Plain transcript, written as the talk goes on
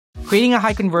Creating a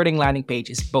high converting landing page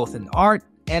is both an art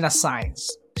and a science.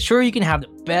 Sure, you can have the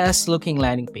best looking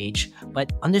landing page,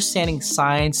 but understanding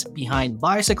science behind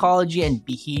buyer psychology and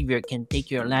behavior can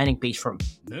take your landing page from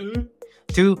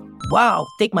to wow,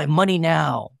 take my money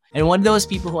now. And one of those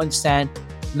people who understand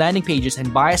landing pages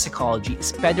and buyer psychology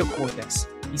is Pedro Cortes.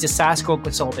 He's a SaaS growth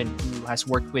consultant who has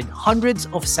worked with hundreds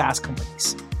of SaaS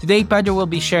companies. Today, Pedro will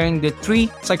be sharing the 3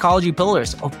 psychology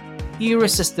pillars of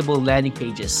irresistible landing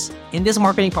pages. In this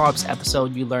Marketing Power-Ups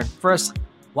episode, you learn first,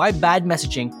 why bad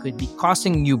messaging could be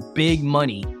costing you big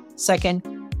money. Second,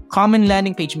 common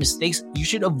landing page mistakes you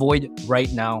should avoid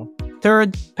right now.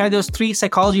 Third, Pedro's 3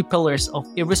 psychology pillars of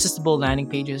irresistible landing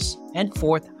pages. And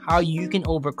fourth, how you can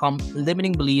overcome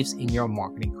limiting beliefs in your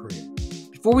marketing career.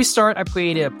 Before we start, I've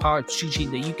created a power cheat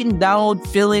sheet that you can download,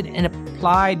 fill it, and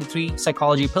apply the 3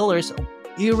 psychology pillars of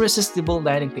irresistible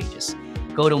landing pages.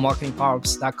 Go to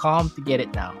marketingpowerups.com to get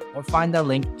it now, or find the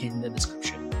link in the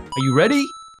description. Are you ready?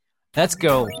 Let's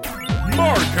go.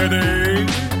 Marketing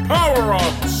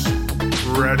Power-Ups.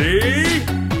 Ready?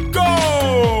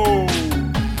 Go!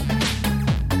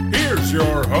 Here's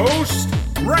your host,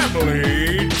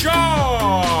 Rambly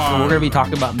John. So we're going to be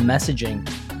talking about messaging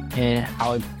and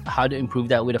how to improve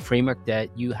that with a framework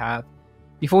that you have.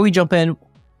 Before we jump in,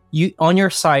 you on your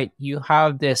site, you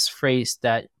have this phrase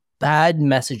that bad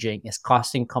messaging is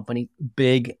costing companies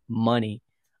big money.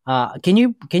 Can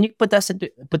you put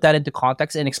that into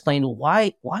context and explain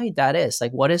why that is?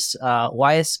 Like, why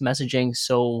is messaging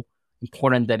so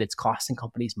important that it's costing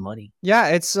companies money? Yeah,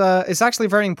 it's actually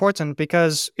very important,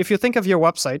 because if you think of your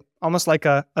website almost like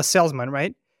a salesman,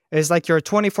 right? It's like you're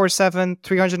 24/7,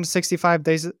 365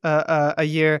 days a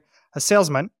year a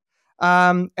salesman,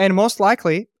 and most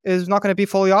likely is not going to be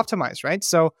fully optimized, right?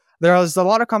 So there is a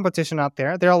lot of competition out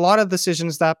there. There are a lot of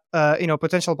decisions that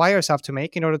potential buyers have to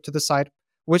make in order to decide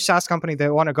which SaaS company they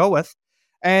want to go with.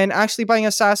 And actually buying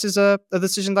a SaaS is a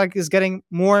decision that is getting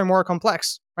more and more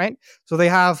complex, right? So they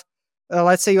have,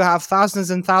 let's say you have thousands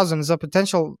and thousands of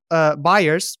potential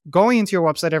buyers going into your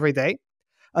website every day.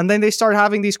 And then they start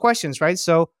having these questions, right?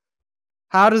 So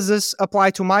how does this apply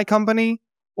to my company?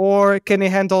 Or can it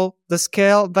handle the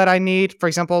scale that I need? For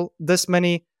example, this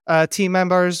many team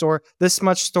members or this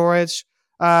much storage?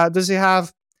 Does it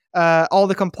have all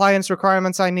the compliance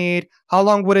requirements I need? How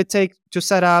long would it take to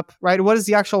set up, right? What is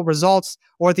the actual results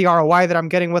or the ROI that I'm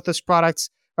getting with this product,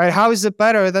 right? How is it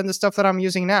better than the stuff that I'm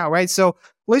using now, right? So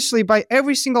literally by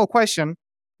every single question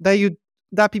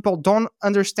that people don't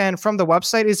understand from the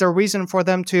website is a reason for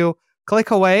them to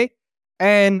click away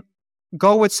and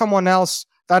go with someone else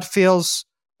that feels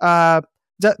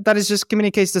that is just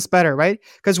communicates this better, right?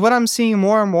 Because what I'm seeing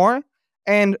more and more,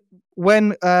 and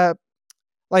when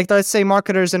like let's say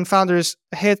marketers and founders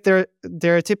hit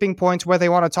their tipping point where they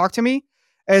want to talk to me,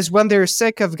 is when they're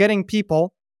sick of getting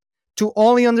people to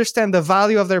only understand the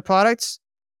value of their products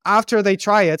after they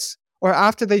try it or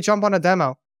after they jump on a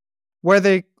demo, where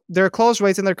their close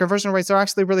rates and their conversion rates are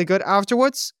actually really good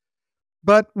afterwards.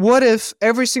 But what if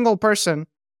every single person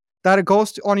that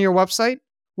goes on your website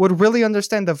would really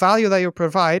understand the value that you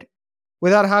provide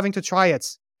without having to try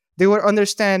it? They would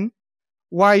understand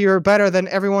why you're better than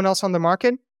everyone else on the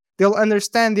market. They'll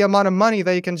understand the amount of money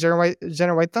that you can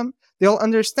generate them. They'll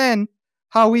understand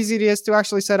how easy it is to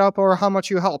actually set up or how much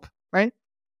you help, right?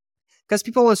 Because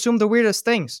people assume the weirdest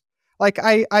things. Like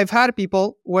I've had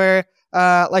people where,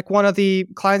 like one of the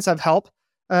clients I've helped,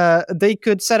 they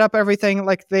could set up everything.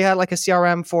 Like they had like a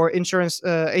CRM for insurance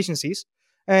agencies,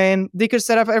 and they could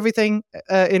set up everything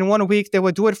in 1 week. They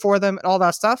would do it for them and all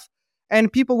that stuff.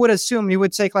 And people would assume it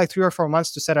would take like 3 or 4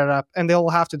 months to set it up, and they'll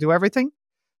have to do everything.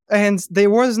 And they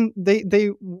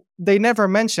never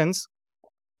mentioned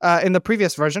in the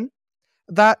previous version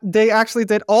that they actually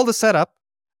did all the setup,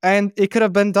 and it could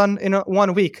have been done in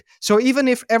 1 week. So even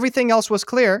if everything else was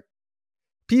clear,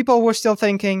 people were still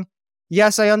thinking,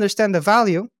 yes, I understand the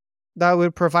value that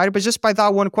would provide, but just by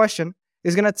that one question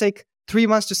is going to take 3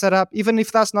 months to set up. Even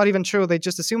if that's not even true, they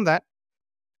just assume that.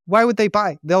 Why would they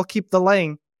buy? They'll keep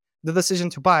delaying the decision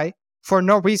to buy for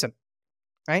no reason,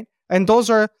 right? And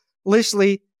those are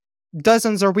literally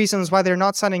dozens of reasons why they're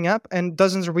not signing up, and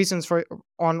dozens of reasons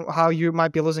on how you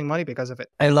might be losing money because of it.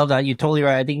 I love that. You're totally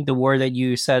right. I think the word that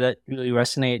you said that really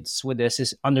resonates with this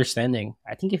is understanding.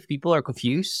 I think if people are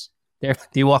confused,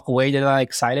 they walk away, they're not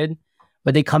excited,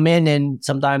 but they come in and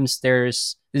sometimes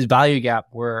there's this value gap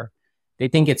where they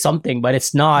think it's something, but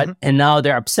it's not. Mm-hmm. And now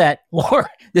they're upset or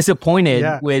disappointed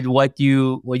with what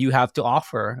you have to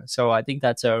offer. So I think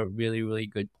that's a really, really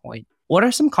good point. What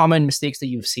are some common mistakes that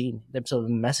you've seen in terms of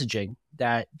messaging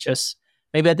that just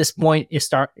maybe at this point it's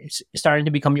starting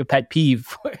to become your pet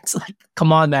peeve. It's like,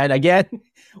 come on, man, again.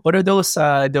 What are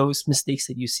those mistakes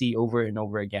that you see over and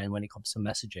over again when it comes to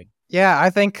messaging? Yeah, I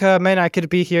think, man, I could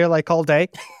be here like all day.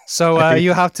 So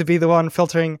you have to be the one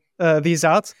filtering these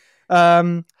out.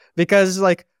 Because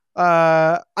like,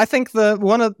 I think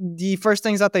one of the first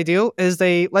things that they do is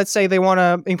let's say they want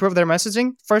to improve their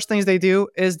messaging. First things they do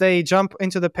is they jump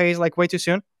into the page like way too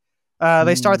soon.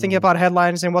 They start thinking about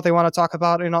headlines and what they want to talk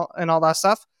about and all that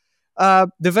stuff. The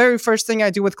very first thing I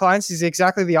do with clients is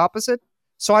exactly the opposite.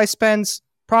 So I spend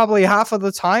probably half of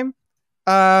the time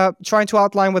trying to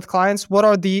outline with clients what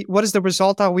is the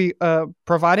result that we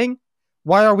providing,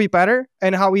 why are we better,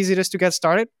 and how easy it is to get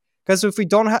started. Because if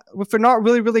we're not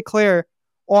really, really clear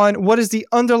on what is the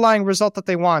underlying result that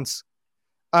they want,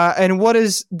 and what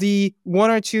is the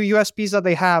one or two USPs that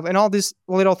they have, and all these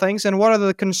little things, and what are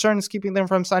the concerns keeping them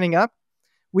from signing up,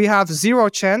 we have zero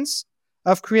chance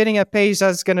of creating a page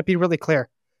that's going to be really clear,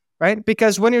 right?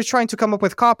 Because when you're trying to come up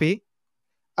with copy,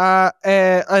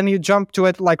 and you jump to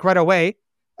it like right away,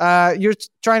 you're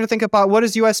trying to think about what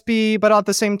is USP, but at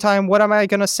the same time, what am I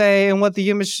going to say, and what the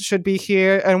image should be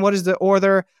here, and what is the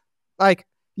order. Like,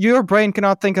 your brain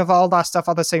cannot think of all that stuff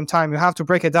at the same time. You have to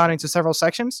break it down into several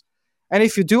sections. And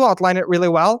if you do outline it really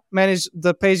well,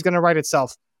 the page is going to write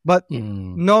itself. But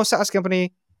no SaaS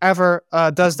company ever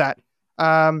does that.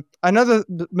 Another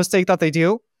mistake that they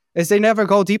do is they never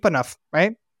go deep enough,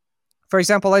 right? For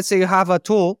example, let's say you have a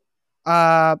tool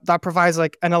that provides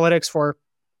like analytics for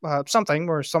something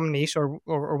or some niche or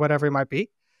whatever it might be.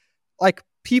 Like,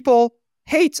 people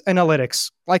hate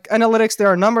analytics. Like, analytics, there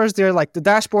are numbers, they're like the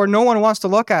dashboard. No one wants to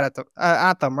look at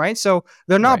them, right? So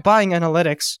they're not buying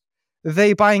analytics.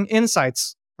 They buying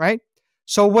insights, right?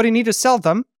 So what you need to sell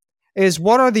them is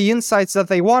what are the insights that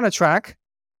they want to track,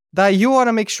 that you want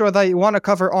to make sure that you want to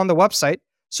cover on the website,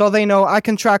 so they know I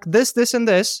can track this, this, and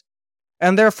this,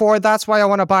 and therefore that's why I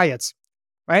want to buy it,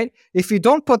 right? If you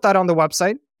don't put that on the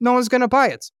website, no one's going to buy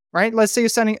it, right? Let's say you're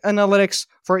sending analytics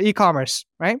for e-commerce,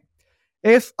 right?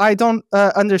 If I don't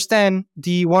understand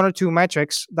the one or two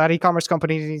metrics that e-commerce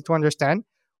companies need to understand,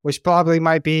 which probably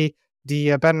might be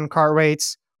the abandoned cart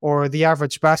rates or the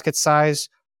average basket size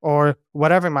or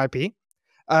whatever it might be,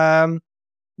 then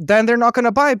they're not going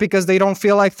to buy it because they don't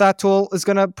feel like that tool is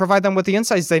going to provide them with the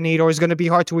insights they need, or is going to be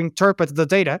hard to interpret the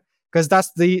data, because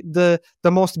that's the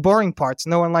most boring part.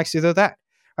 No one likes to do that,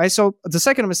 right? So the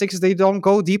second mistake is they don't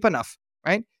go deep enough,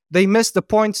 right? They miss the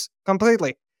point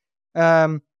completely.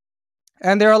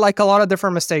 And there are like a lot of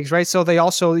different mistakes, right? So they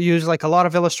also use like a lot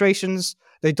of illustrations.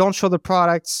 They don't show the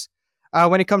products.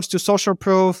 When it comes to social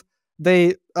proof,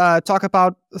 they talk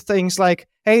about things like,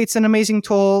 hey, it's an amazing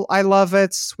tool. I love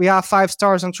it. We have 5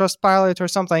 stars on Trustpilot or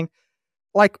something.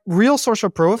 Like, real social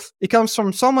proof, it comes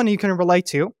from someone you can relate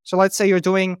to. So let's say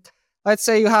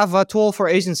you have a tool for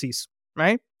agencies,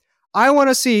 right? I want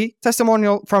to see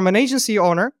testimonial from an agency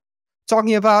owner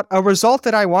talking about a result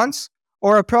that I want,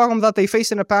 or a problem that they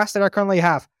faced in the past that I currently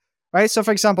have, right? So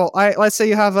for example, let's say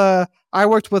you have I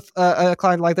worked with a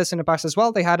client like this in the past as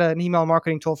well. They had an email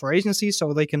marketing tool for agencies,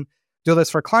 so they can do this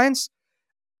for clients.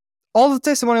 All the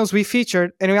testimonials we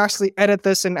featured, and we actually edit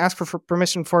this and ask for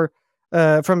permission from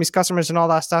his customers and all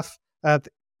that stuff.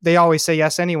 They always say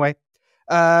yes anyway.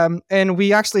 And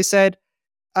we actually said,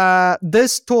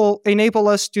 this tool enabled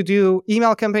us to do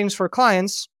email campaigns for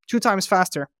clients 2 times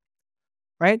faster,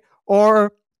 right?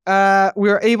 Or we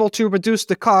were able to reduce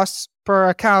the costs per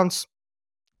account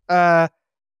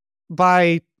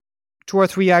by 2 or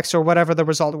 3x or whatever the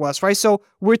result was, right? So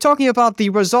we're talking about the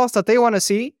results that they want to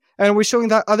see, and we're showing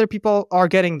that other people are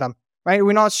getting them, right?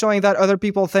 We're not showing that other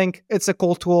people think it's a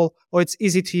cool tool or it's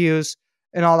easy to use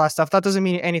and all that stuff. That doesn't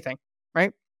mean anything,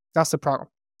 right? That's the problem.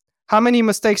 How many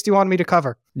mistakes do you want me to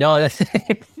cover? No,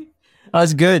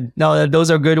 that's good. No, those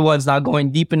are good ones. Not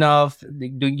going deep enough,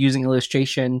 using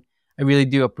illustration. I really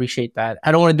do appreciate that.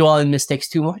 I don't want to dwell in mistakes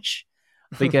too much,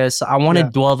 because I want to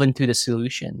delve into the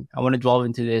solution. I want to delve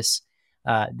into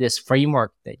this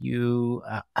framework that you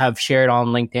have shared on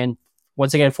LinkedIn.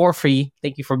 Once again, for free.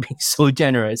 Thank you for being so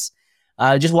generous.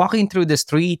 Just walking through these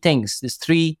 3 things, these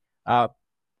 3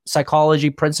 psychology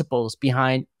principles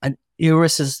behind an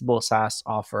irresistible SaaS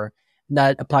offer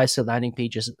that applies to landing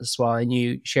pages as well. And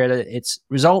you share that it's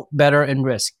result, better, and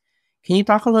risk. Can you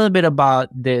talk a little bit about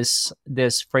this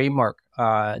framework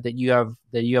that you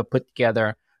have put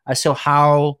together as to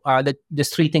how these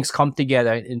 3 things come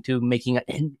together into making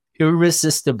an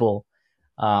irresistible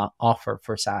offer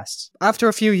for SaaS? After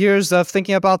a few years of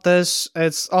thinking about this,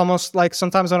 it's almost like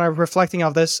sometimes when I'm reflecting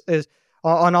on this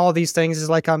on all these things, is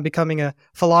like I'm becoming a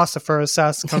philosopher of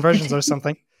SaaS conversions or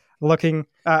something, looking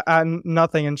at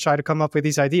nothing and try to come up with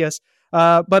these ideas.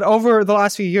 But over the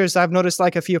last few years, I've noticed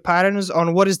like a few patterns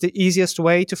on what is the easiest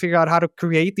way to figure out how to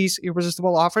create these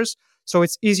irresistible offers. So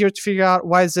it's easier to figure out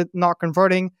why is it not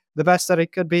converting the best that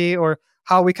it could be, or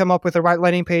how we come up with the right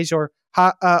landing page, or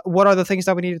how, what are the things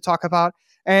that we need to talk about.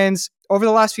 And over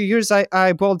the last few years,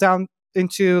 I boiled down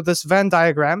into this Venn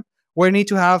diagram where you need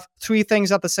to have 3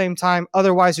 things at the same time.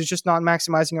 Otherwise, you're just not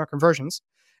maximizing your conversions.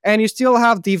 And you still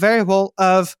have the variable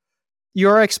of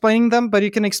you're explaining them, but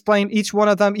you can explain each one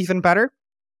of them even better.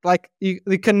 Like you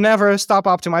can never stop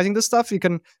optimizing this stuff. You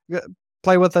can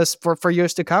play with this for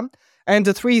years to come. And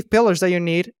the 3 pillars that you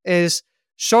need is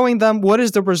showing them what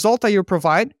is the result that you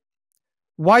provide.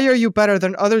 Why are you better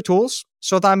than other tools?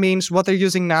 So that means what they're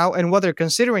using now and what they're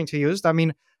considering to use. That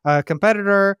means a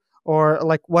competitor or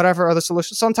like whatever other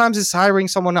solution. Sometimes it's hiring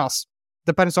someone else.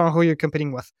 Depends on who you're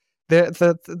competing with.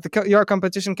 Your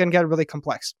competition can get really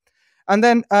complex. And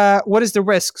then what is the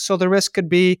risk? So the risk could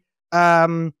be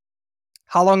how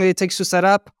long it takes to set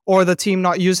up, or the team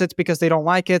not use it because they don't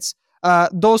like it.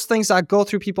 Those things that go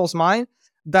through people's mind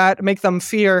that make them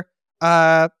fear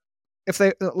if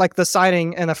they like the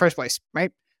signing in the first place,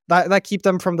 right? That keep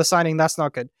them from the signing. That's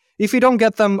not good. If you don't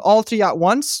get them all 3 at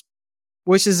once,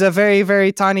 which is a very,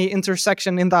 very tiny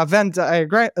intersection in that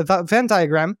Venn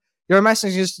diagram, your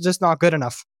message is just not good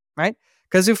enough, right?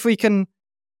 Because if we can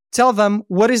tell them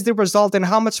what is the result and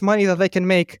how much money that they can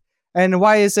make and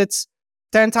why is it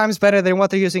 10 times better than what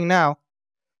they're using now,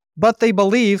 but they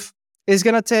believe is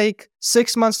going to take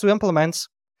 6 months to implement,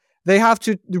 they have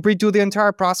to redo the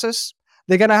entire process.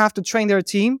 They're going to have to train their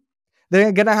team.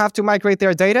 They're going to have to migrate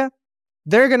their data.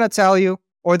 They're going to tell you,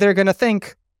 or they're going to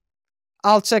think,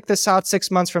 I'll check this out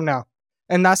 6 months from now.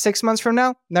 And that 6 months from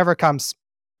now never comes,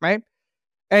 right?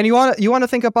 And you want to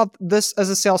think about this as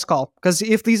a sales call, because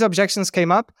if these objections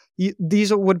came up,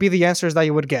 these would be the answers that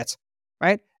you would get,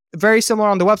 right? Very similar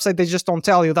on the website, they just don't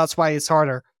tell you. That's why it's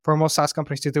harder for most SaaS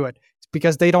companies to do it. It's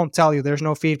because they don't tell you. There's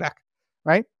no feedback,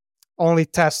 right? Only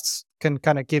tests can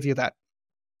kind of give you that.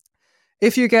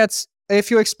 If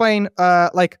you explain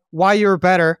like why you're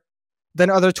better than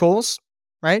other tools,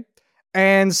 right?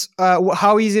 And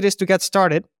how easy it is to get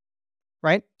started,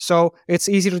 right? So it's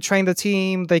easy to train the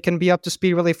team. They can be up to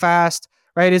speed really fast,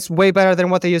 right? It's way better than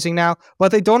what they're using now,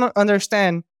 but they don't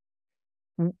understand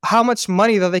how much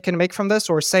money that they can make from this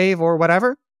or save or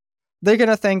whatever. They're going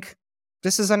to think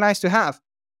this is a nice to have.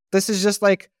 This is just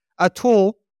like a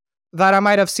tool that I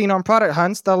might have seen on product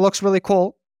hunts that looks really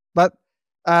cool, but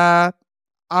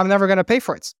I'm never going to pay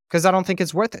for it because I don't think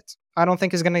it's worth it. I don't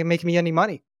think it's going to make me any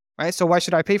money, right? So why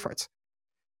should I pay for it,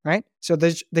 right? So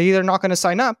they're either not going to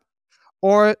sign up,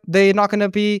 or they're not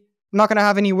going to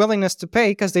have any willingness to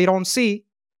pay because they don't see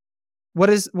what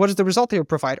is the result they will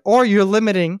provide, or you're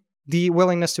limiting the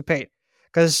willingness to pay.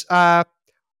 Because I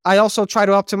also try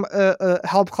to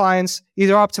help clients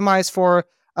either optimize for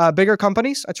bigger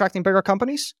companies, attracting bigger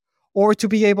companies, or to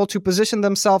be able to position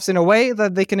themselves in a way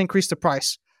that they can increase the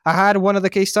price. I had one of the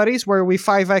case studies where we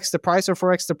 5x the price or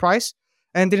 4x the price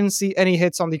and didn't see any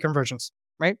hits on the conversions,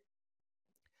 right?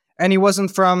 And it wasn't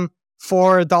from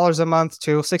 $4 a month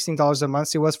to $16 a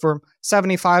month. It was from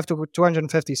 $75 to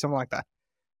 $250, something like that,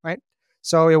 right?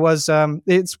 So it was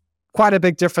it's quite a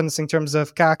big difference in terms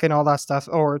of CAC and all that stuff,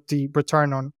 or the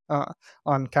return on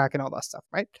CAC and all that stuff,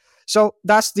 right? So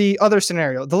that's the other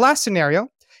scenario. The last scenario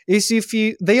is if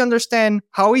they understand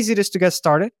how easy it is to get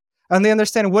started, and they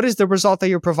understand what is the result that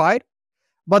you provide,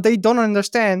 but they don't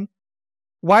understand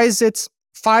why is it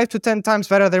 5 to 10 times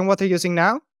better than what they're using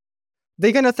now.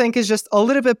 They're going to think it's just a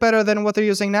little bit better than what they're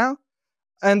using now.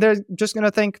 And they're just going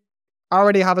to think, I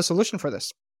already have a solution for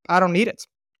this. I don't need it,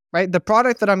 right? The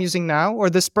product that I'm using now, or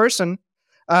this person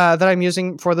that I'm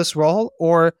using for this role,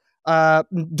 or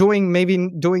doing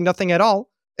nothing at all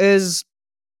is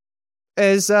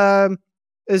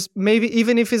maybe,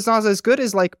 even if it's not as good,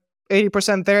 is like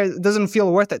 80% there. It doesn't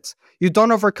feel worth it. You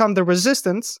don't overcome the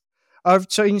resistance of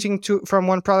changing from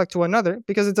one product to another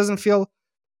because it doesn't feel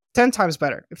 10 times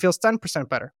better. It feels 10%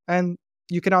 better. And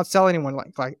you cannot sell anyone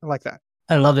like that.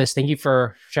 I love this. Thank you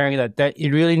for sharing that. That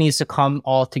it really needs to come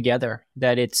all together.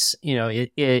 That it's,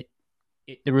 the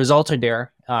results are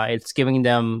there. It's giving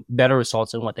them better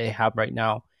results than what they have right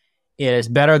now. It is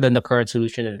better than the current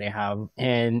solution that they have,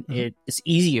 and it's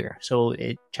easier. So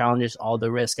it challenges all the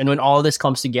risk. And when all this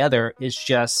comes together, it's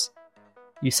just,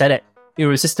 you said it,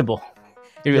 irresistible.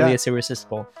 It really is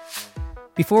irresistible.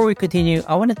 Before we continue,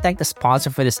 I want to thank the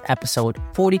sponsor for this episode,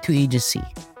 42 Agency.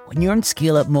 When you're in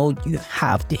scale-up mode, you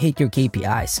have to hit your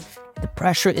KPIs. The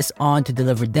pressure is on to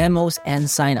deliver demos and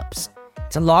signups.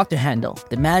 It's a lot to handle.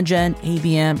 Demand gen,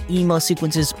 ABM, email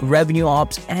sequences, revenue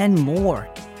ops, and more.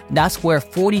 That's where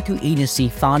 42 Agency,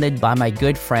 founded by my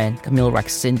good friend Camille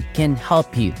Rexon, can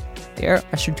help you. They're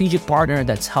a strategic partner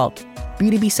that's helped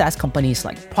B2B SaaS companies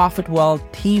like Profitwell,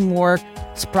 Teamwork,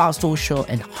 Sprout Social,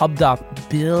 and HubDoc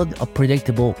build a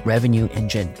predictable revenue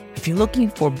engine. If you're looking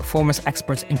for performance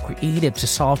experts and creatives to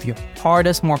solve your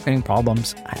hardest marketing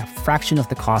problems at a fraction of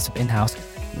the cost of in-house,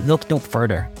 look no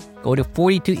further. Go to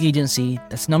 42 Agency,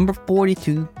 that's number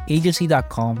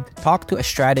 42agency.com, to talk to a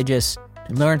strategist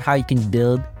to learn how you can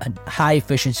build a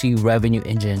high-efficiency revenue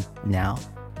engine now.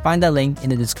 Find the link in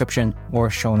the description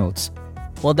or show notes.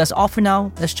 Well, that's all for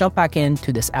now. Let's jump back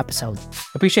into this episode.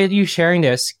 Appreciate you sharing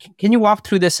this. Can you walk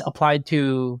through this applied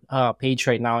to page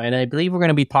right now? And I believe we're going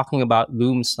to be talking about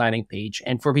Loom's landing page.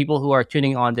 And for people who are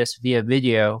tuning on this via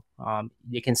video,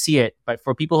 you can see it. But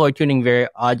for people who are tuning via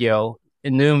audio,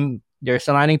 in Loom, there's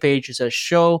a landing page that says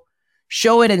show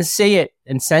it and say it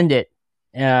and send it.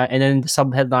 And then the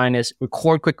subheadline is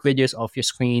record quick videos off your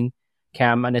screen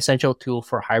cam, an essential tool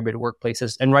for hybrid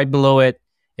workplaces. And right below it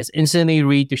is instantly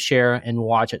read to share and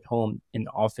watch at home, in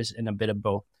the office, and a bit of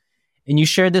both. And you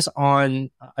shared this on,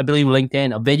 I believe,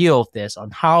 LinkedIn, a video of this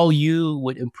on how you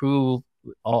would improve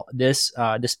this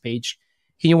page.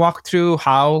 Can you walk through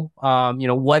how,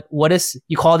 what is,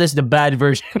 you call this the bad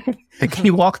version? Can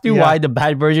you walk through why the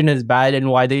bad version is bad and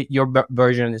why your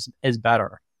version is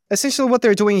better? Essentially what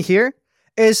they're doing here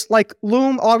is like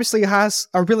Loom obviously has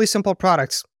a really simple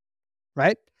product,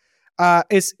 right?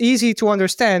 It's easy to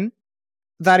understand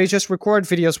that you just record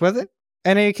videos with it,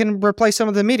 and you can replace some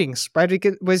of the meetings, right? You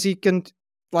can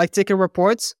like take a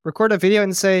reports, record a video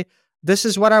and say, this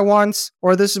is what I want,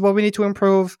 or this is what we need to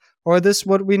improve, or this is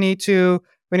what we need to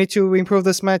improve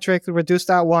this metric, reduce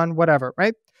that one, whatever,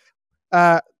 right?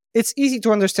 It's easy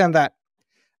to understand that.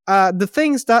 The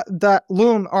things that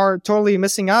Loom are totally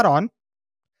missing out on,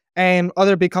 and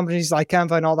other big companies like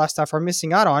Canva and all that stuff are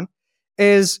missing out on,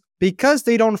 is because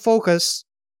they don't focus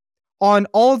on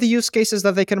all the use cases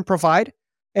that they can provide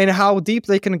and how deep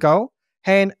they can go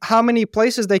and how many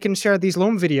places they can share these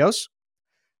Loom videos.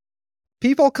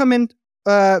 People come in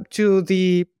to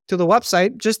the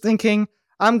website just thinking,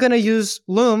 I'm going to use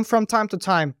Loom from time to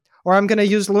time, or I'm going to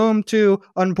use Loom to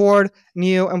onboard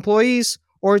new employees,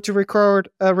 or to record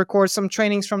some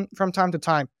trainings from time to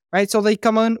time, right? So they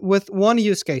come in with one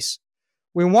use case.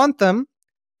 We want them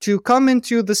to come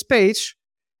into this page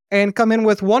and come in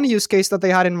with one use case that they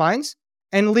had in mind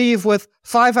and leave with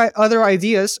 5 other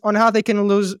ideas on how they can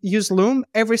use Loom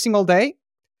every single day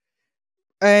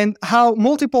and how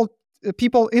multiple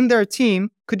people in their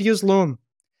team could use Loom.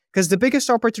 Because the biggest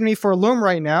opportunity for Loom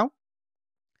right now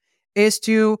is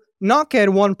to not get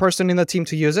one person in the team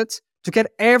to use it, to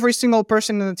get every single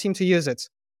person in the team to use it,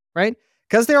 right?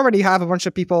 Because they already have a bunch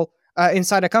of people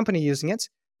inside a company using it.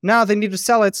 Now they need to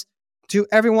sell it to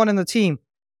everyone in the team.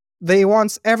 They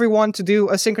want everyone to do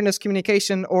asynchronous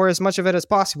communication, or as much of it as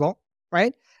possible,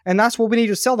 right? And that's what we need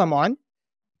to sell them on,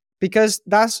 because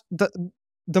that's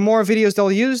the more videos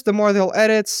they'll use, the more they'll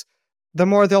edit, the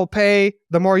more they'll pay,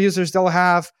 the more users they'll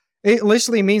have. It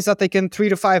literally means that they can 3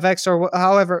 to 5x or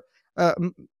however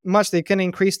much they can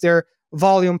increase their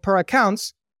volume per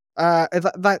account.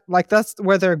 That's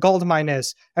where their gold mine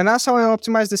is. And that's how I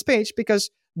optimize this page,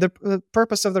 because the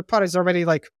purpose of the product is already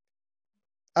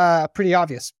pretty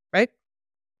obvious, right?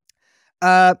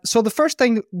 So the first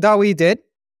thing that we did,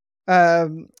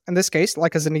 in this case,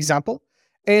 like as an example,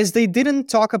 is they didn't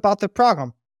talk about the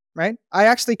program, right? I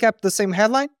actually kept the same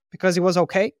headline because it was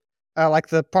okay. Like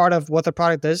the part of what the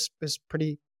product is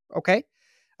pretty okay.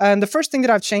 And the first thing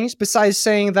that I've changed, besides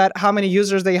saying that how many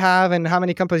users they have and how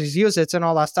many companies use it and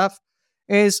all that stuff,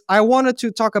 is I wanted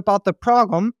to talk about the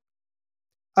problem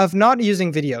of not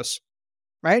using videos,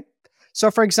 right? So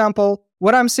for example,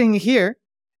 what I'm seeing here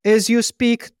is you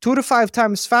speak 2 to 5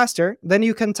 times faster than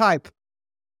you can type.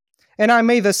 And I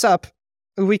made this up.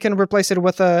 We can replace it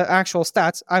with actual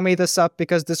stats. I made this up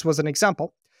because this was an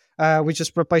example. We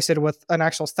just replace it with an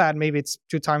actual stat. Maybe it's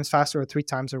 2 times faster or 3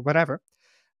 times or whatever.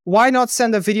 Why not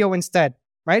send a video instead,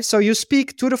 right? So you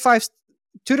speak 2 to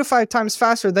 5 times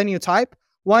faster than you type.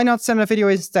 Why not send a video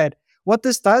instead? What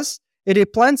this does,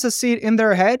 it plants a seed in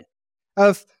their head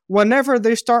of whenever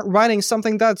they start writing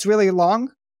something that's really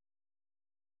long,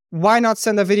 why not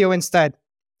send a video instead?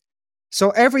 So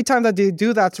every time that they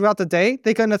do that throughout the day,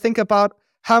 they're going to think about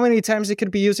how many times they could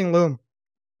be using Loom,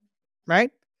 right?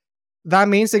 That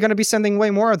means they're going to be sending way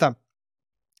more of them.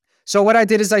 So what I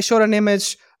did is I showed an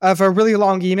image of a really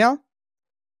long email.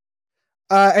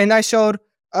 And I showed,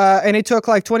 and it took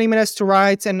like 20 minutes to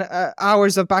write and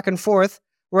hours of back and forth.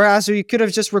 Whereas you could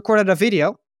have just recorded a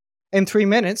video in 3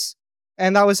 minutes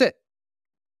and that was it,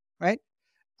 right?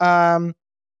 And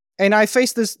And I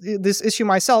face this issue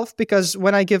myself because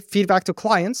when I give feedback to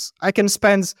clients, I can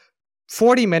spend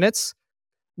 40 minutes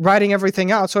writing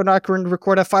everything out so that I can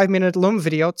record a 5-minute Loom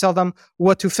video, tell them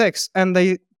what to fix, and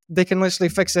they can literally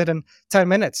fix it in 10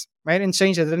 minutes, right? And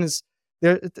change it, and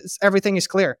everything is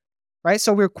clear, right?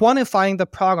 So we're quantifying the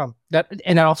problem. That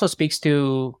also speaks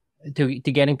to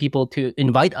getting people to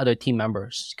invite other team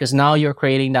members, because now you're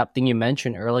creating that thing you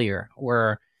mentioned earlier,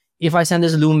 where if I send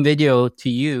this Loom video to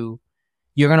you,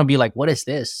 you're gonna be like, "What is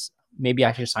this? Maybe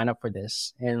I should sign up for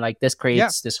this." And like this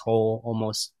creates this whole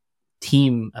almost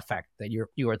team effect that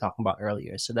you were talking about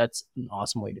earlier. So that's an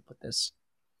awesome way to put this.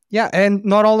 Yeah, and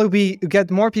not only we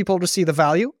get more people to see the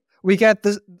value, we get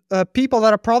the people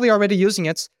that are probably already using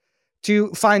it to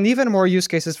find even more use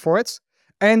cases for it.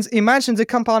 And imagine the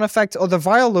compound effect of the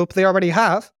viral loop they already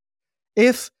have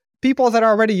if people that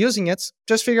are already using it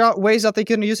just figure out ways that they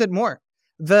can use it more.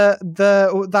 That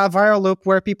viral loop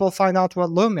where people find out what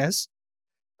Loom is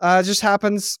just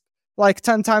happens like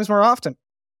 10 times more often,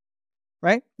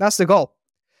 right? That's the goal,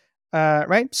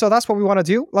 right? So that's what we want to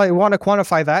do. Like, we want to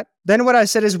quantify that. Then what I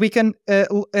said is we can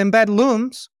embed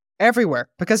Looms everywhere,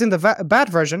 because in the bad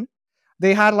version,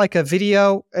 they had like a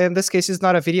video. In this case, it's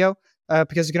not a video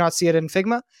because you cannot see it in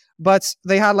Figma, but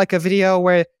they had like a video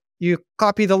where you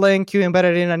copy the link, you embed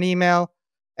it in an email,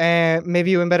 and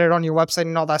maybe you embed it on your website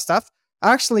and all that stuff.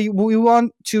 Actually, we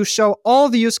want to show all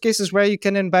the use cases where you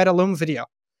can embed a Loom video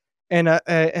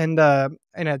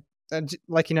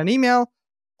like in an email,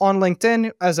 on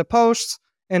LinkedIn as a post,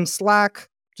 in Slack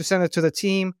to send it to the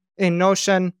team, in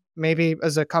Notion, maybe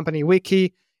as a company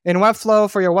wiki, in Webflow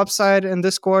for your website, in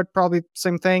Discord, probably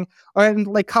same thing, and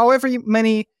like however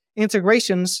many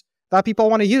integrations that people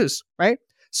want to use, right?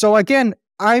 So again,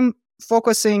 I'm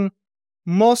focusing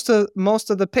most of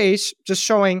the page just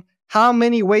showing how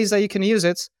many ways that you can use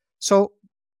it. So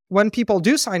when people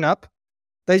do sign up,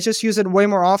 they just use it way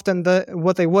more often than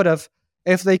what they would have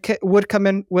if they would come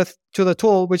in to the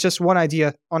tool with just one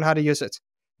idea on how to use it.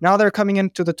 Now they're coming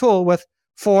into the tool with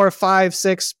 4, 5,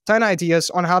 6, 10 ideas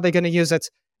on how they're going to use it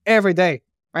every day,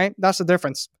 right? That's the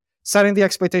difference. Setting the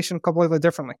expectation completely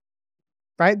differently,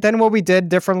 right? Then what we did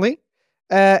differently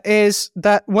is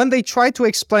that when they try to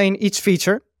explain each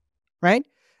feature, right?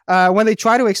 When they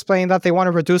try to explain that they want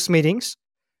to reduce meetings,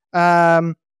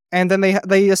 and then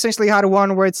they essentially had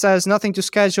one where it says nothing to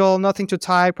schedule, nothing to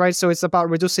type, right? So it's about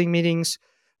reducing meetings.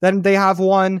 Then they have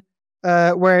one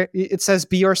where it says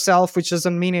be yourself, which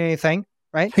doesn't mean anything,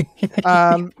 right?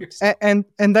 And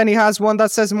then he has one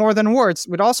that says more than words,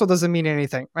 which also doesn't mean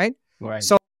anything, right? Right.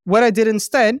 So what I did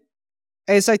instead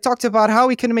is I talked about how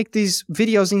we can make these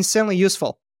videos insanely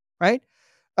useful, right?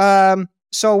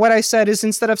 So what I said is,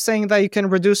 instead of saying that you can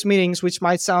reduce meetings, which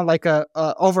might sound like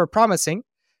over-promising,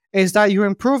 is that you're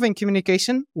improving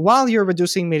communication while you're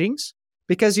reducing meetings,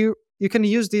 because you can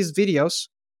use these videos,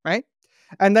 right?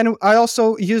 And then I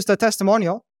also used a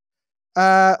testimonial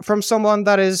from someone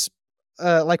that is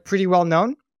like pretty well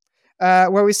known,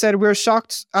 where we said we're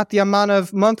shocked at the amount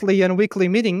of monthly and weekly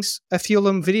meetings a few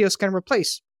Loom videos can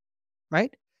replace,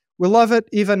 right? We love it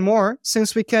even more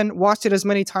since we can watch it as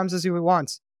many times as we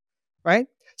want, right?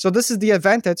 So this is the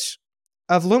advantage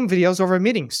of Loom videos over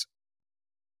meetings,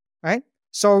 right?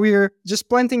 So we're just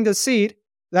planting the seed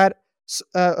that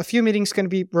a few meetings can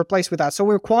be replaced with that. So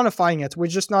we're quantifying it. We're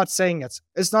just not saying it.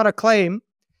 It's not a claim.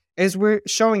 We're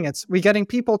showing it. We're getting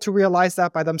people to realize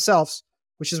that by themselves,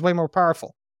 which is way more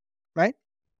powerful, right?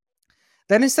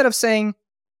 Then instead of saying,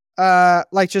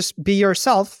 like, just be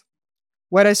yourself,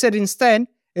 what I said instead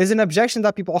is an objection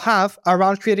that people have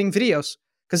around creating videos,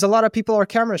 because a lot of people are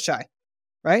camera shy,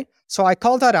 right? So I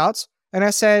called that out and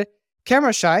I said,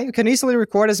 camera shy, you can easily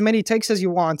record as many takes as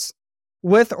you want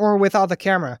with or without the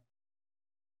camera,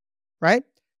 right?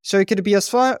 So it could be as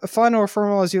fun or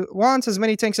formal as you want, as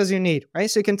many takes as you need, right?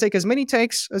 So you can take as many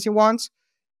takes as you want.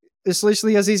 It's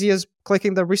literally as easy as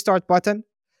clicking the restart button.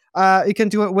 You can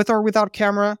do it with or without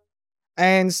camera,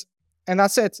 and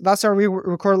that's it. That's how we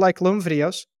record like Loom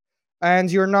videos, and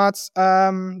they're not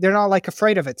like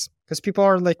afraid of it, because people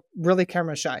are like really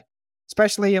camera shy,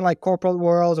 especially in like corporate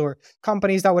world or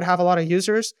companies that would have a lot of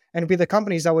users and be the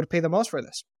companies that would pay the most for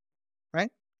this, right?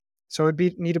 So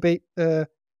need to pay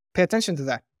attention to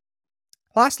that.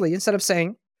 Lastly, instead of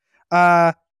saying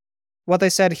what they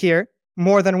said here,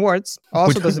 more than words,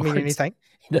 also doesn't mean anything.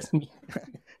 It doesn't mean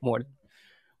more than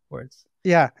words.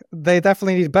 Yeah, they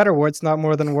definitely need better words, not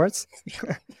more than words.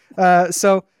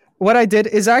 So what I did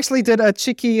is I actually did a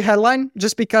cheeky headline,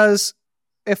 just because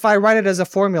if I write it as a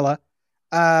formula,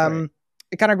 right,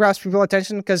 it kind of grabs people's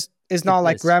attention because it's not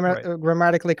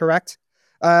grammatically correct.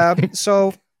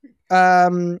 So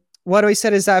what we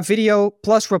said is that video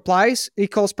plus replies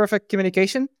equals perfect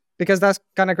communication, because that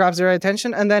kind of grabs their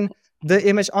attention. And then the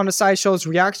image on the side shows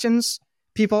reactions,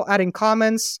 people adding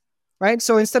comments, right?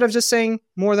 So instead of just saying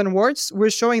more than words, we're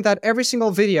showing that every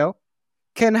single video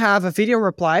can have a video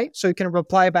reply. So you can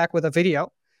reply back with a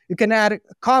video. You can add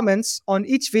comments on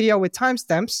each video with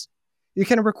timestamps. You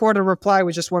can record a reply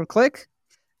with just one click.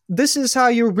 This is how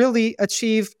you really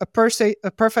achieve a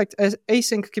perfect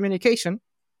async communication,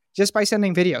 just by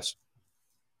sending videos,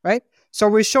 right? So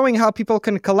we're showing how people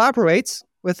can collaborate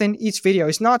within each video.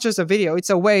 It's not just a video. It's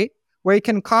a way where you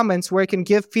can comment, where you can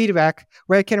give feedback,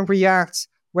 where you can react,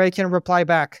 where you can reply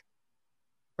back,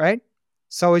 right?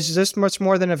 So it's just much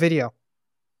more than a video.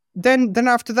 Then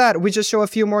after that, we just show a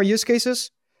few more use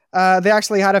cases. They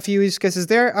actually had a few use cases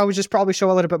there. I would just probably show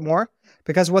a little bit more,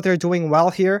 because what they're doing well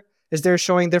here is they're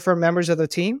showing different members of the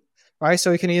team, right?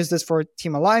 So you can use this for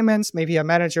team alignments. Maybe a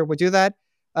manager would do that.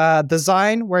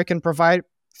 Design, where you can provide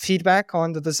feedback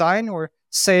on the design, or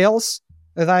sales.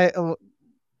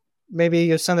 Maybe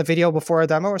you send a video before a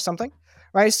demo or something,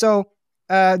 right? So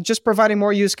just providing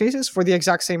more use cases for the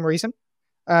exact same reason,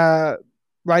 right?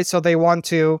 So they want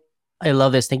to. I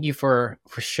love this. Thank you for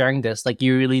sharing this. Like,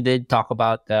 you really did talk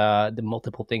about the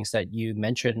multiple things that you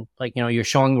mentioned. Like, you're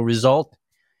showing a result.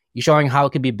 You're showing how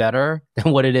it could be better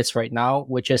than what it is right now,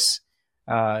 which is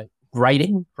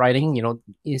writing,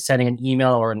 sending an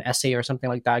email or an essay or something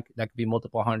like that. That could be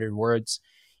multiple hundred words.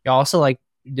 You're also like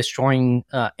destroying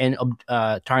and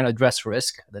trying to address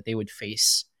risk that they would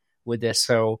face with this.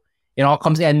 So it all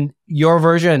comes in. Your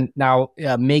version now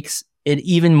makes it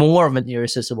even more of an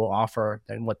irresistible offer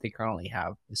than what they currently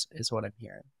have, is what I'm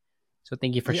hearing. So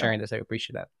thank you for sharing this. I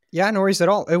appreciate that. Yeah, no worries at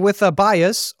all. With a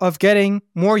bias of getting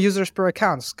more users per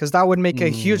account, because that would make a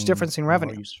huge difference in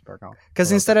revenue.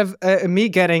 Because instead of me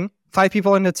getting 5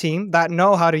 people in the team that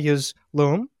know how to use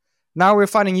Loom, now we're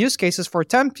finding use cases for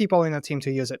 10 people in the team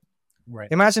to use it. Right.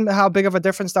 Imagine how big of a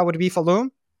difference that would be for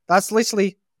Loom. That's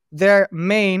literally their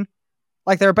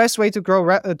best way to grow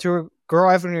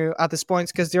revenue at this point,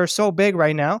 because they're so big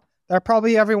right now that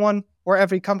probably everyone or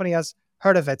every company has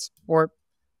heard of it, or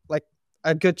like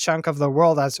a good chunk of the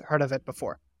world has heard of it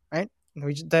before, right?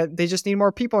 They just need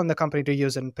more people in the company to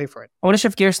use it and pay for it. I want to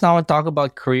shift gears now and talk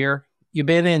about career. You've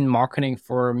been in marketing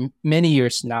for many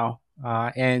years now,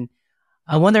 and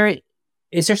I wonder,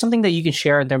 is there something that you can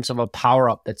share in terms of a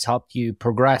power-up that's helped you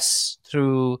progress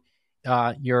through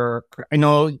I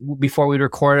know before we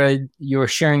recorded, you were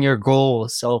sharing your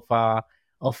goals of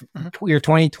your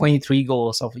 2023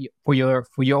 goals for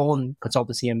your own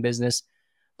consultancy and business.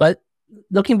 But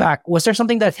looking back, was there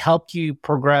something that helped you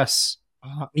progress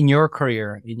in your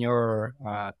career, in your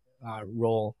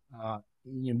role,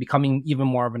 becoming even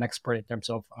more of an expert in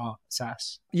terms of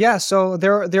SaaS? Yeah, so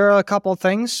there are a couple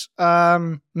things,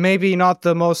 maybe not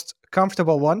the most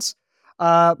comfortable ones,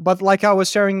 but like I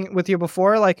was sharing with you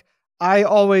before, like I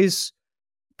always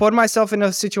put myself in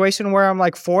a situation where I'm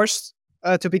like forced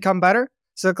to become better.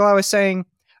 So like I was saying,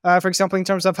 for example, in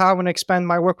terms of how I want to expand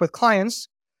my work with clients,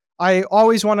 I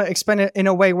always want to expand it in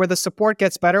a way where the support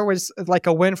gets better, which is like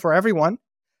a win for everyone.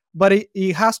 But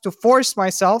it has to force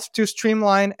myself to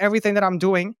streamline everything that I'm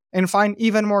doing and find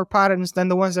even more patterns than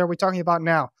the ones that we're talking about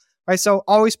now, right? So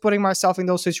always putting myself in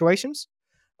those situations.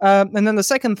 And then the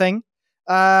second thing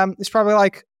is probably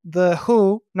like the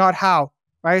who, not how,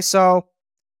 right? So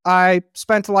I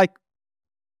spent like,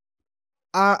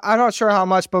 I'm not sure how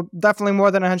much, but definitely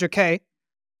more than 100K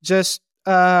just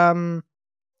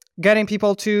getting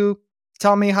people to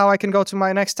tell me how I can go to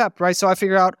my next step, right? So I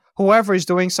figure out whoever is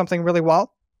doing something really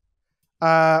well,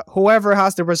 whoever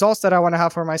has the results that I want to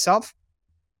have for myself,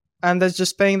 and that's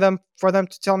just paying them for them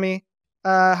to tell me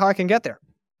how I can get there,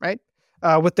 right?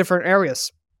 With different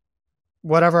areas,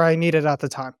 whatever I needed at the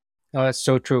time. Oh, that's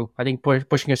so true. I think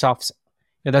pushing yourself,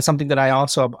 that's something that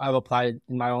I've applied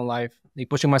in my own life. Like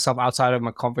pushing myself outside of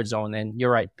my comfort zone. And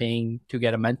you're right, paying to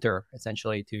get a mentor,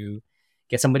 essentially, to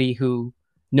get somebody who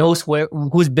knows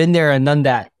who's been there and done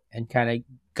that, and kind of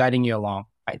guiding you along.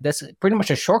 Right? That's pretty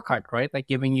much a shortcut, right? Like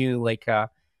giving you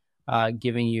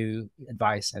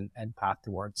advice and path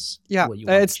towards. Yeah, what you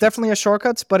want it's definitely a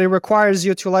shortcut, but it requires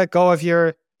you to let go of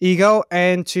your ego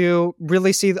and to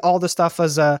really see all the stuff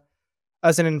as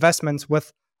an investment.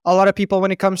 With a lot of people,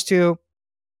 when it comes to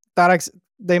that,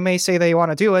 they may say they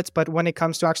want to do it, but when it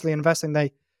comes to actually investing,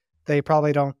 they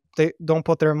probably don't. They don't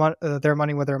put their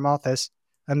money where their mouth is,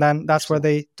 and then that's where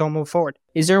they don't move forward.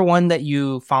 Is there one that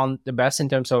you found the best in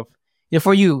terms of,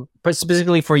 for you, but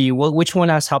specifically for you, which one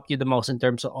has helped you the most in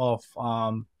terms of,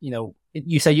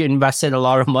 you said you invested a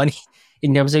lot of money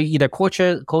in terms of either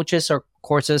coaches or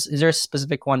courses. Is there a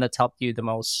specific one that's helped you the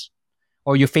most,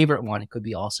 or your favorite one. It could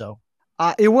be also.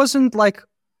 It wasn't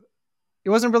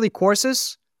really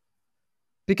courses,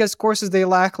 because courses, they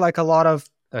lack like a lot of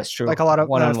That's true. like a lot of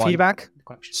One-on-one feedback.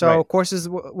 connection. So Right. courses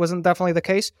wasn't definitely the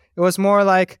case. It was more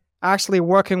like actually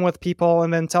working with people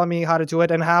and then telling me how to do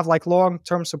it and have like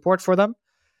long-term support for them.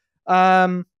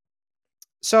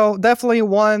 So definitely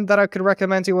one that I could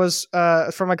recommend. It was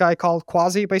from a guy called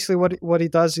Quasi. Basically, what he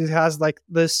does, he has like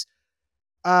this.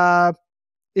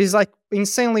 He's like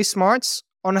insanely smart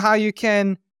on how you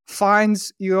can find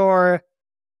your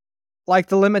like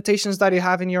the limitations that you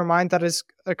have in your mind that is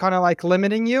kind of like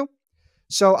limiting you.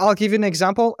 So I'll give you an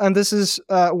example, and this is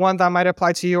one that might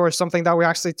apply to you or something that we're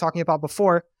actually talking about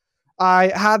before.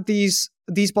 I had these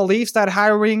beliefs that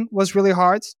hiring was really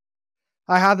hard.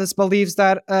 I had these beliefs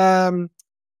that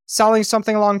selling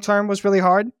something long term was really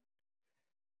hard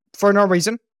for no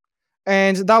reason.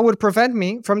 And that would prevent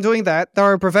me from doing that. That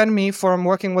would prevent me from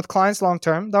working with clients long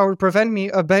term. That would prevent me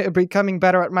of becoming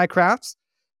better at my crafts.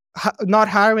 Not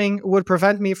hiring would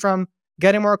prevent me from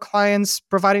getting more clients,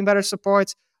 providing better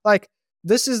support. Like,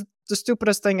 this is the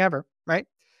stupidest thing ever, right?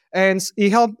 And he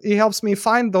helps me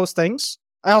find those things.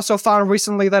 I also found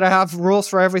recently that I have rules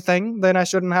for everything. Then I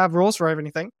shouldn't have rules for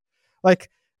everything. Like,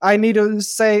 I need to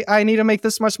say I need to make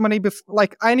this much money.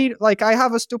 I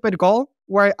have a stupid goal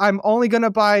where I'm only gonna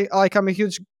buy, like, I'm a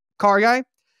huge car guy,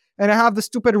 and I have the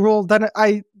stupid rule that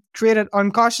I created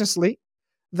unconsciously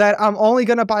that I'm only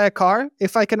gonna buy a car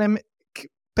if I can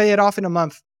pay it off in a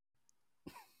month.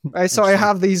 Right? So I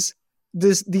have these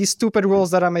stupid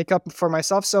rules that I make up for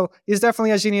myself. So he's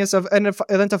definitely a genius of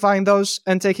identifying those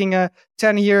and taking a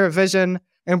 10-year vision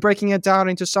and breaking it down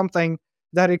into something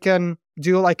that it can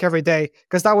do like every day.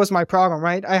 Because that was my problem,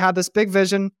 right? I had this big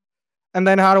vision, and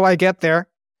then how do I get there?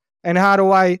 And how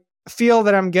do I feel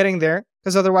that I'm getting there?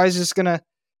 Because otherwise it's just gonna,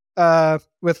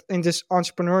 in this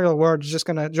entrepreneurial world, it's just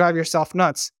gonna drive yourself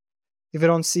nuts if you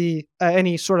don't see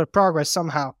any sort of progress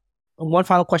somehow. One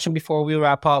final question before we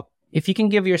wrap up. If you can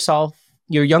give your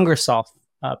younger self,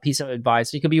 a piece of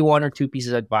advice, it could be one or two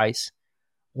pieces of advice.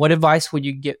 What advice would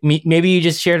you give? Maybe you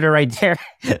just shared it right there.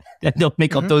 That don't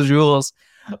make up those rules.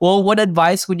 Well, what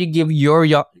advice would you give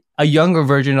a younger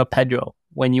version of Pedro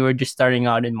when you were just starting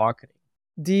out in marketing?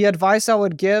 The advice I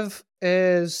would give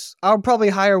is I would probably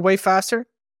hire way faster.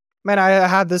 Man, I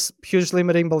had this huge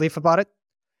limiting belief about it.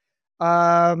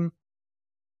 And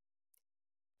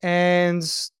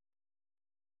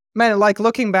man, like,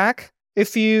 looking back,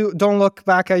 if you don't look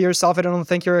back at yourself, I don't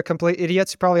think you're a complete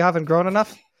idiot. You probably haven't grown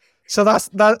enough. So that's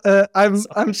that.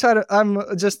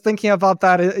 I'm just thinking about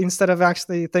that instead of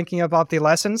actually thinking about the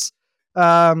lessons.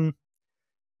 But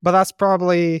that's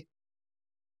probably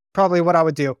what I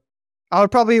would do. I would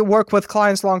probably work with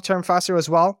clients long term faster as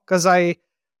well, because I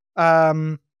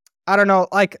don't know,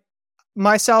 like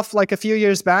myself, like a few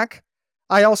years back,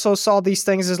 I also saw these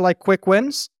things as like quick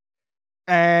wins,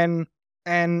 and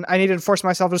I needed to force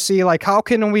myself to see, like, how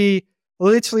can we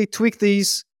literally tweak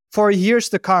these for years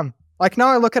to come? Like, now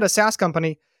I look at a SaaS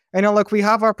company and we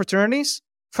have opportunities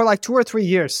for like 2 or 3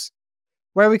 years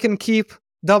where we can keep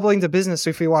doubling the business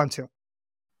if we want to,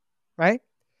 right?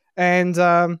 And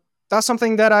that's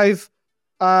something that I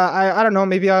don't know,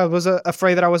 maybe I was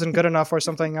afraid that I wasn't good enough or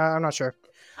something. I'm not sure.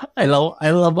 I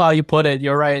love how you put it.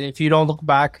 You're right. If you don't look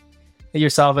back at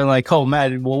yourself and like, oh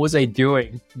man, what was I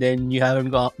doing? Then you haven't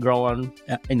grown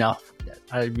enough.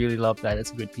 I really love that.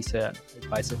 It's a good piece of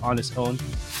advice on its own.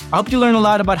 I hope you learned a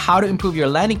lot about how to improve your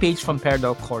landing page from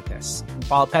Pedro Cortes.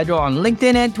 Follow Pedro on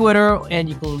LinkedIn and Twitter, and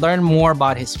you can learn more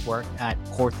about his work at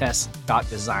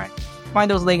cortes.design. Find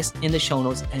those links in the show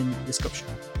notes and description.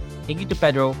 Thank you to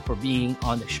Pedro for being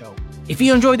on the show. If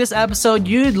you enjoyed this episode,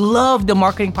 you'd love the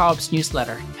Marketing Power-Ups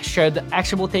newsletter. I share the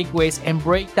actionable takeaways and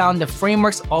break down the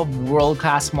frameworks of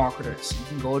world-class marketers. You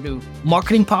can go to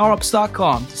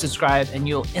marketingpowerups.com to subscribe, and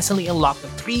you'll instantly unlock the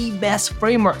 3 best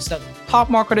frameworks that top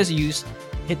marketers use to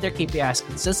hit their KPIs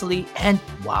consistently and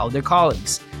wow their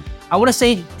colleagues. I want to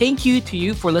say thank you to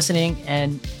you for listening,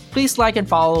 and please like and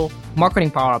follow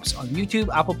Marketing Power-Ups on YouTube,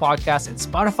 Apple Podcasts, and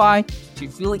Spotify. If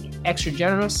you're feeling extra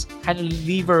generous, kindly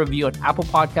leave a review on Apple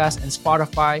Podcasts and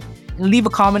Spotify, and leave a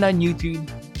comment on YouTube.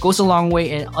 It goes a long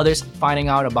way in others finding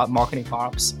out about Marketing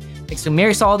Power-Ups. Thanks to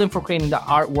Mary Sullivan for creating the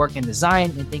artwork and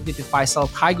design, and thank you to Faisal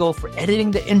Taigo for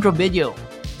editing the intro video.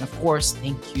 And of course,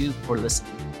 thank you for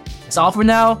listening. That's all for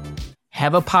now.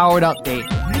 Have a powered up day.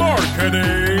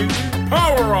 Marketing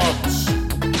Power-Ups.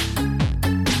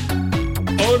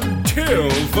 Until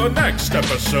the next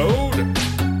episode,